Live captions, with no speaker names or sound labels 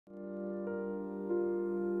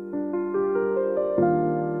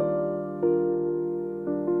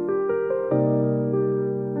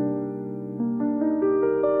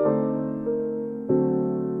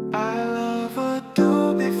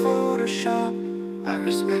I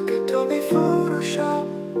respect Adobe Photoshop.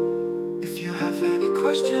 If you have any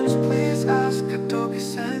questions, please ask Adobe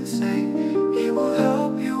Sensei. He will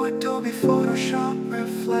help you. Adobe Photoshop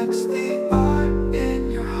reflects the art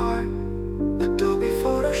in your heart. Adobe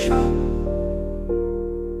Photoshop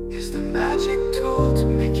is the magic tool to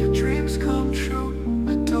make your dreams come true.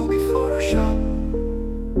 Adobe Photoshop.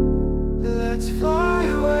 Let's fly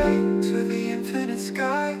away to the infinite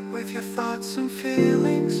sky with your thoughts and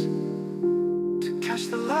feelings. To catch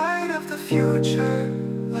the light of the future,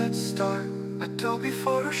 let's start Adobe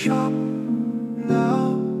Photoshop.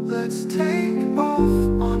 Now let's take off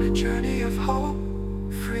on a journey of hope.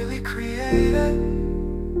 Freely created.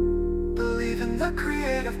 Believe in the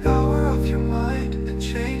creative power of your mind and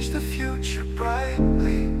change the future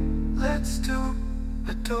brightly. Let's do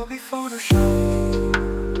Adobe Photoshop.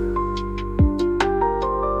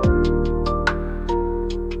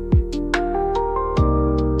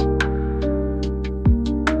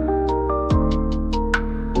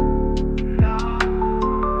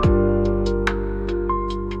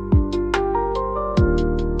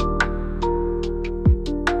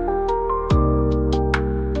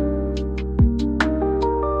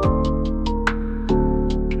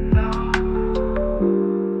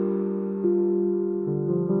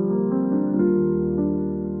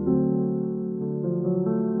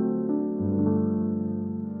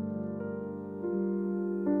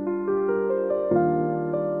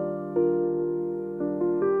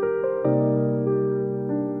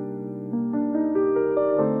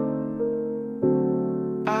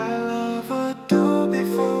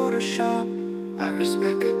 I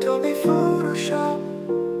respect Adobe Photoshop.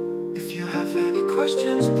 If you have any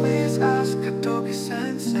questions, please ask Adobe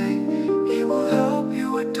Sensei. He will help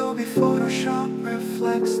you. Adobe Photoshop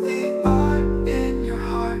reflects the art in your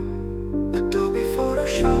heart. Adobe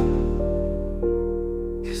Photoshop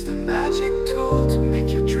is the magic tool to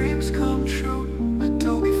make your dreams come true.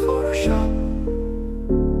 Adobe Photoshop.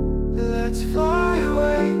 Let's fly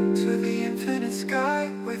away to the infinite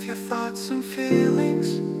sky with your thoughts and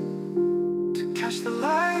feelings. Catch the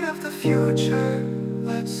light of the future.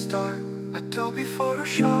 Let's start Adobe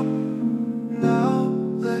Photoshop. Now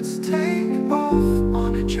let's take off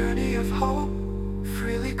on a journey of hope.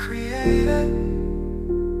 Freely created.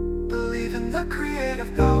 Believe in the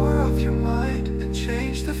creative power of your mind and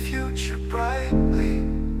change the future brightly.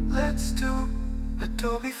 Let's do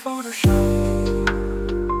Adobe Photoshop.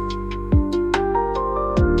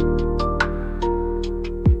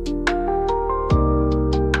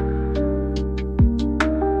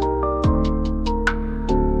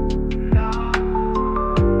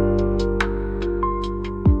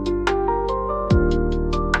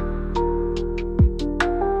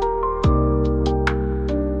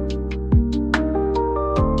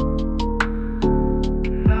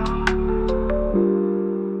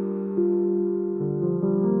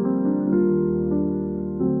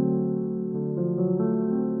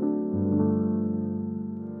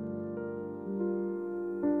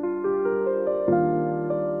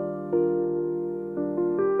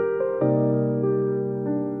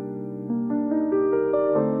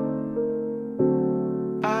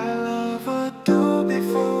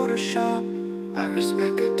 I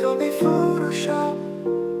respect Adobe Photoshop.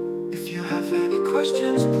 If you have any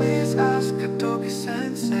questions, please ask Adobe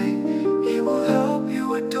Sensei. He will help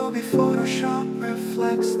you. Adobe Photoshop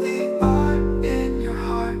reflects the art in your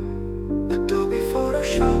heart. Adobe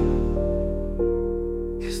Photoshop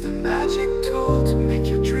is the magic tool to make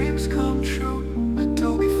your dreams come true.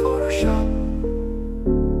 Adobe Photoshop.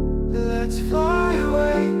 Let's fly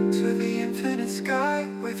away to the infinite sky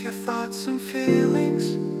with your thoughts and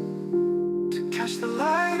feelings. Catch the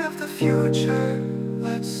light of the future.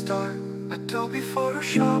 Let's start Adobe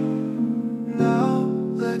Photoshop. Now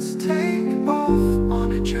let's take off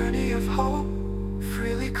on a journey of hope.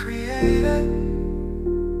 Freely created.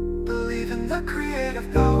 Believe in the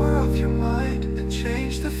creative power of your mind and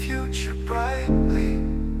change the future brightly.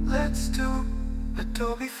 Let's do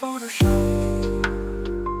Adobe Photoshop.